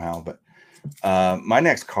broken somehow, but my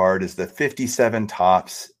next card is the 57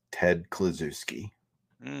 Topps Ted Kluszewski.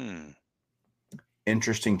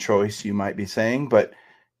 Interesting choice, you might be saying, but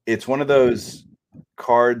it's one of those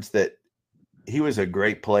cards that he was a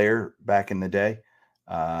great player back in the day.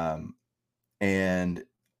 And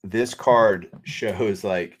this card shows,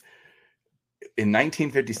 like, in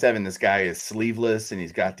 1957, this guy is sleeveless and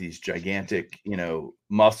he's got these gigantic,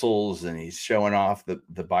 muscles, and he's showing off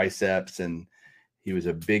the biceps, and he was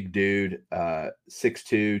a big dude,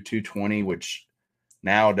 6'2", 220, which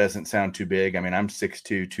now doesn't sound too big. I mean, I'm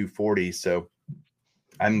 6'2", 240, so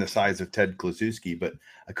I'm the size of Ted Kluszewski, but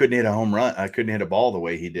I couldn't hit a home run. I couldn't hit a ball the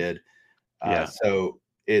way he did. So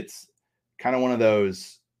it's kind of one of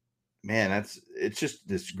those, man, it's just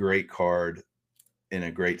this great card in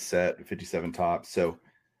a great set, 57 Topps. So,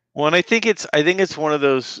 well, and I think it's one of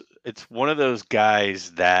those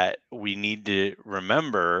guys that we need to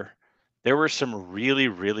remember. There were some really,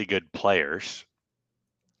 really good players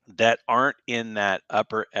that aren't in that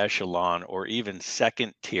upper echelon or even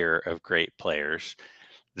second tier of great players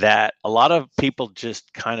that a lot of people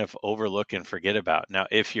just kind of overlook and forget about. Now,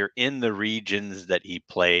 if you're in the regions that he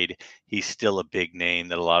played, he's still a big name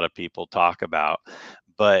that a lot of people talk about.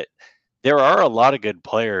 But there are a lot of good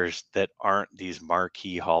players that aren't these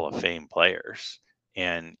marquee Hall of Fame players.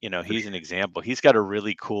 And, he's an example. He's got a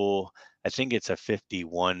really cool, I think it's a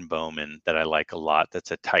 51 Bowman that I like a lot.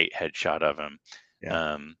 That's a tight headshot of him.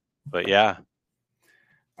 Yeah. But yeah.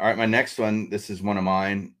 All right, my next one, this is one of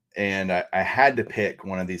mine. And I had to pick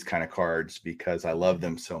one of these kind of cards because I love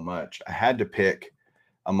them so much. I had to pick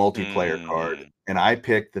a multiplayer card, and I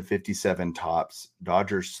picked the 57 Topps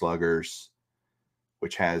Dodgers Sluggers,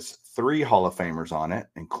 which has 3 Hall of Famers on it,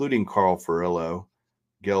 including Carl Furillo,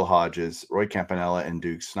 Gil Hodges, Roy Campanella, and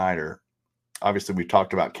Duke Snider. Obviously, we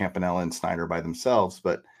talked about Campanella and Snider by themselves,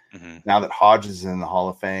 but now that Hodges is in the Hall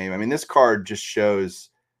of Fame, I mean, this card just shows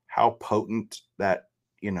how potent that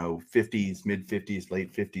 50s, mid 50s,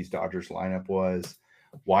 late 50s Dodgers lineup was,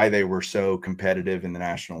 why they were so competitive in the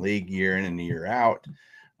National League year in and year out.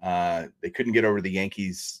 They couldn't get over the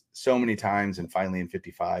Yankees so many times, and finally in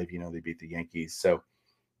 55, they beat the Yankees. So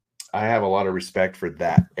I have a lot of respect for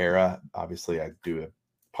that era. Obviously, I do a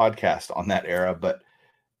podcast on that era, but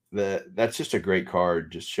that's just a great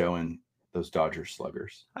card, just showing those Dodger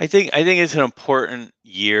sluggers. I think it's an important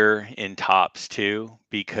year in Topps too,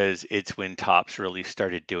 because it's when Topps really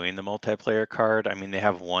started doing the multiplayer card. I mean, they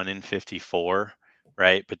have 1 in 54,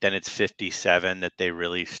 right? But then it's 57 that they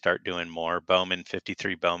really start doing more. Bowman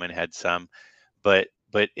 53, Bowman had some, but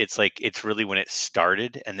it's like it's really when it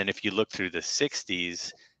started. And then if you look through the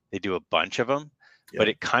 60s, they do a bunch of them. But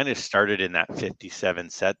Yep. it kind of started in that 57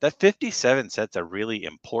 set. That 57 set's a really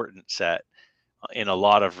important set in a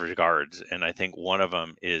lot of regards, and I think one of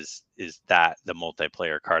them is that the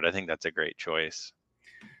multiplayer card. I think that's a great choice.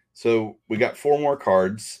 So we got 4 more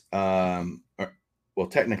cards. Well,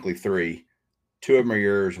 technically 3. 2 of them are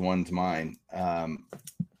yours, one's mine.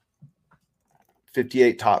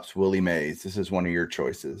 58 Topps Willie Mays. This is one of your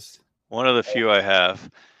choices. One of the few I have.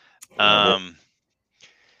 I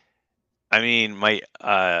mean, my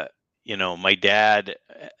my dad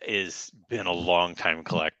is been a long time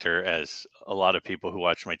collector, as a lot of people who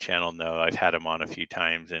watch my channel know. I've had him on a few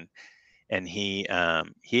times, and he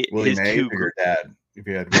Willie his Mays two or your dad? If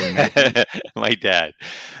you had Willie Mays. my dad.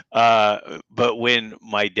 But when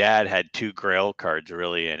my dad had 2 Grail cards,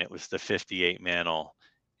 really, and it was the 58 Mantle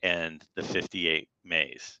and the 58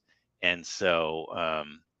 Mays, and so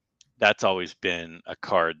that's always been a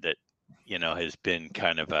card that has been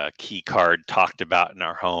kind of a key card talked about in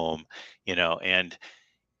our home, and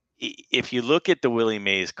if you look at the Willie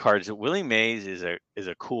Mays cards, Willie Mays is a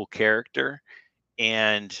cool character,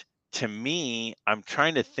 and to me, I'm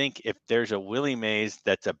trying to think if there's a Willie Mays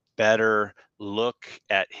that's a better look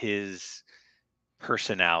at his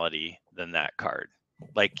personality than that card.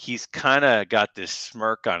 Like, he's kind of got this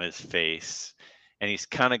smirk on his face, and he's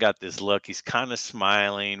kind of got this look. He's kind of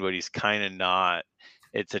smiling, but he's kind of not.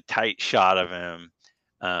 It's a tight shot of him.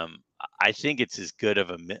 I think it's as good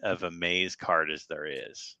of a Mays card as there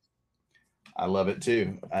is. I love it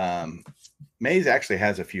too. Mays actually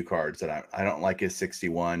has a few cards that I don't like his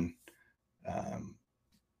 61.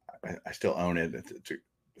 I still own it.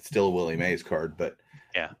 It's still a Willie Mays card, but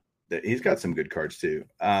yeah, he's got some good cards too.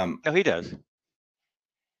 No, he does.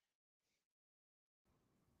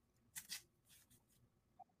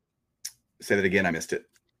 Say that again. I missed it.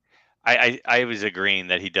 I was agreeing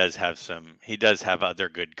that he does have other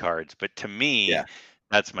good cards, but to me,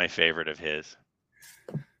 that's my favorite of his.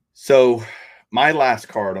 So my last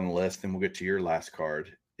card on the list, and we'll get to your last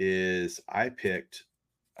card, is I picked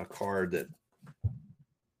a card that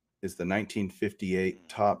is the 1958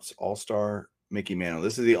 Topps All-Star Mickey Mantle.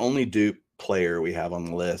 This is the only dupe player we have on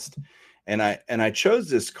the list. And I chose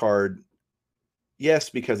this card, yes,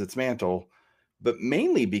 because it's Mantle, but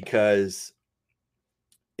mainly because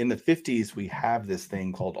in the 50s, we have this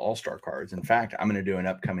thing called All-Star cards. In fact, I'm going to do an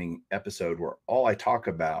upcoming episode where all I talk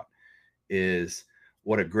about is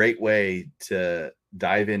what a great way to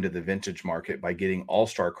dive into the vintage market by getting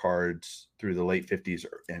All-Star cards through the late 50s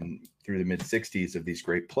and through the mid 60s of these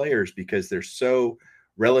great players, because they're so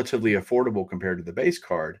relatively affordable compared to the base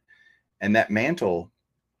card. And that Mantle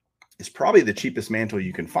is probably the cheapest Mantle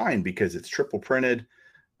you can find because it's triple printed.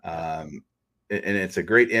 And it's a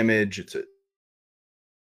great image.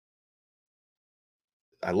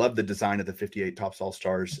 I love the design of the 58 Topps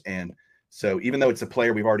All-Stars. And so even though it's a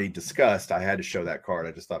player we've already discussed, I had to show that card.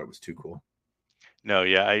 I just thought it was too cool. No,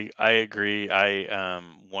 yeah, I agree.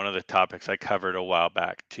 One of the topics I covered a while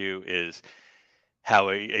back too is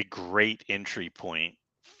how a great entry point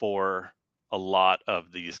for a lot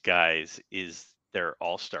of these guys is their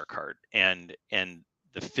All-Star card. And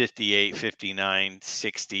the 58, 59,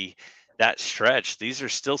 60, that stretch, these are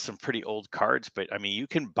still some pretty old cards, but I mean, you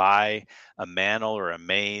can buy a Mantle or a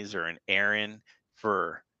Mays or an Aaron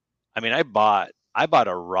for, I mean, I bought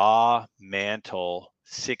a raw Mantle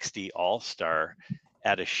 60 All-Star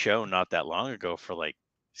at a show not that long ago for like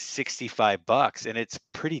 $65, and it's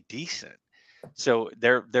pretty decent. So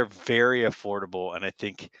they're very affordable, and I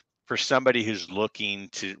think for somebody who's looking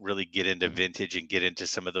to really get into vintage and get into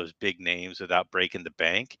some of those big names without breaking the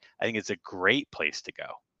bank, I think it's a great place to go.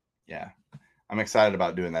 Yeah, I'm excited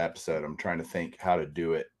about doing that episode. I'm trying to think how to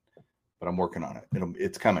do it, but I'm working on it.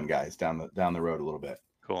 It's coming, guys, down the road a little bit.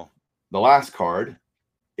 Cool. The last card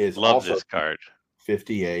is love this card,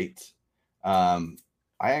 58. I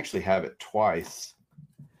actually have it twice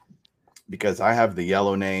because I have the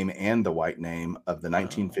yellow name and the white name of the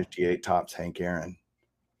 1958 Topps Hank Aaron.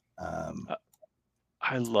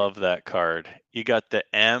 I love that card. You got the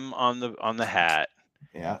M on the hat.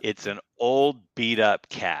 Yeah. It's an old beat up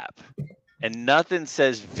cap. And nothing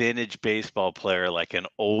says vintage baseball player like an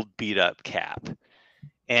old beat up cap.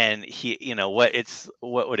 And he,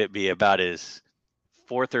 what would it be, about his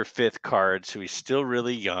fourth or fifth card? So he's still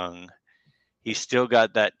really young. He's still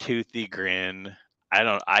got that toothy grin.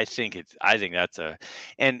 I think that's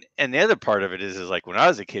and the other part of it is like, when I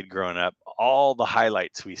was a kid growing up, all the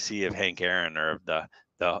highlights we see of Hank Aaron are of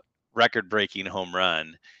the record breaking home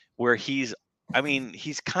run, where he's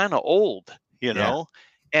kind of old, Yeah.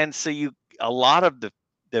 and so a lot of the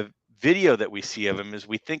video that we see of him is,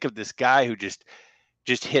 we think of this guy who just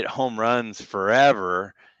hit home runs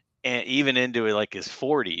forever, and even into like his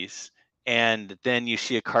 40s. And then you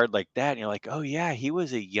see a card like that and you're like, oh yeah, he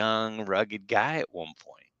was a young rugged guy at one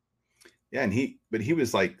point. Yeah. And he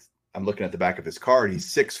was like, I'm looking at the back of his card.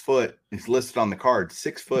 He's 6 foot. He's listed on the card,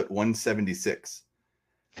 6 foot, 176.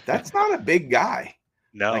 That's not a big guy.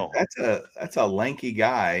 Like, No. that's a lanky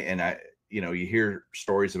guy. And you hear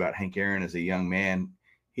stories about Hank Aaron as a young man.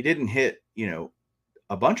 He didn't hit,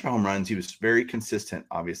 a bunch of home runs. He was very consistent,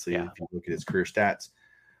 obviously, Yeah. if you look at his career stats,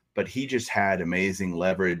 but he just had amazing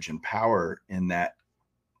leverage and power in that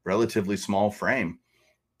relatively small frame.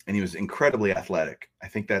 And he was incredibly athletic. I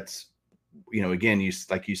think that's, again,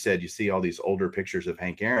 like you said, you see all these older pictures of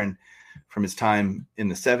Hank Aaron from his time in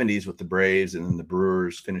the 70s with the Braves and then the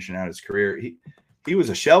Brewers, finishing out his career. He was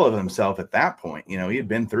a shell of himself at that point. He had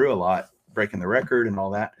been through a lot, breaking the record and all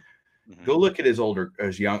that. Mm-hmm. Go look at his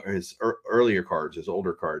earlier cards, his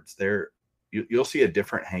older cards. You'll see a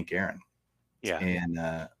different Hank Aaron. Yeah.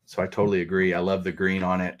 And so I totally agree. I love the green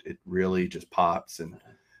on it. It really just pops, and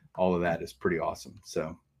all of that is pretty awesome.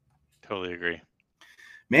 So totally agree.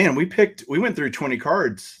 Man, we went through 20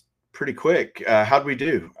 cards pretty quick. How'd we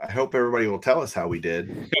do? I hope everybody will tell us how we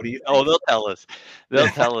did. What do you think? Oh, they'll tell us. They'll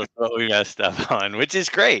tell us what we messed up on, which is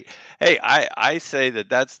great. Hey, I say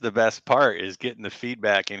that's the best part, is getting the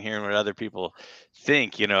feedback and hearing what other people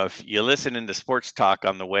think. If you listen into sports talk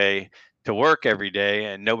on the way to work every day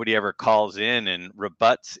and nobody ever calls in and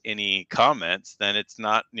rebuts any comments, then it's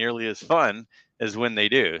not nearly as fun as when they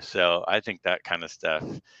do. So I think that kind of stuff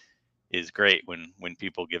is great when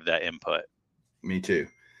people give that input. Me too.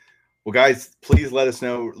 Well, guys, please let us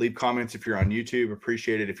know. Leave comments if you're on YouTube.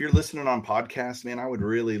 Appreciate it. If you're listening on podcast, man, I would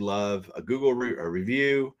really love a Google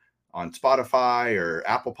review on Spotify or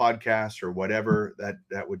Apple Podcasts or whatever.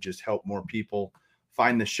 That would just help more people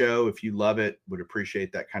find the show. If you love it, would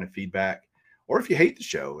appreciate that kind of feedback. Or if you hate the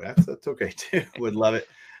show, that's okay too. Would love it.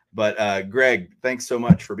 But Greg, thanks so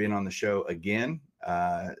much for being on the show again.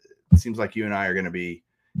 It seems like you and I are going to be,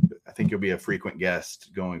 I think you'll be a frequent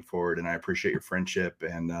guest going forward, and I appreciate your friendship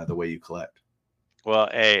and the way you collect. Well,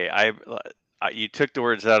 hey, you took the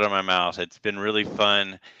words out of my mouth. It's been really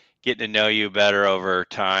fun getting to know you better over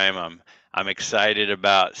time. I'm excited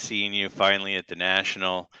about seeing you finally at the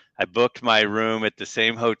National. I booked my room at the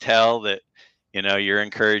same hotel that you're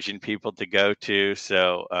encouraging people to go to,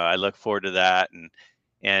 so I look forward to that.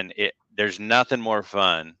 And there's nothing more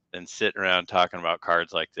fun than sitting around talking about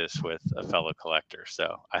cards like this with a fellow collector.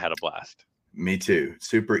 So I had a blast. Me too.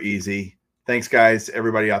 Super easy. Thanks, guys.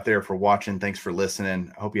 Everybody out there for watching. Thanks for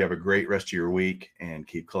listening. I hope you have a great rest of your week and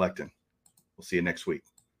keep collecting. We'll see you next week.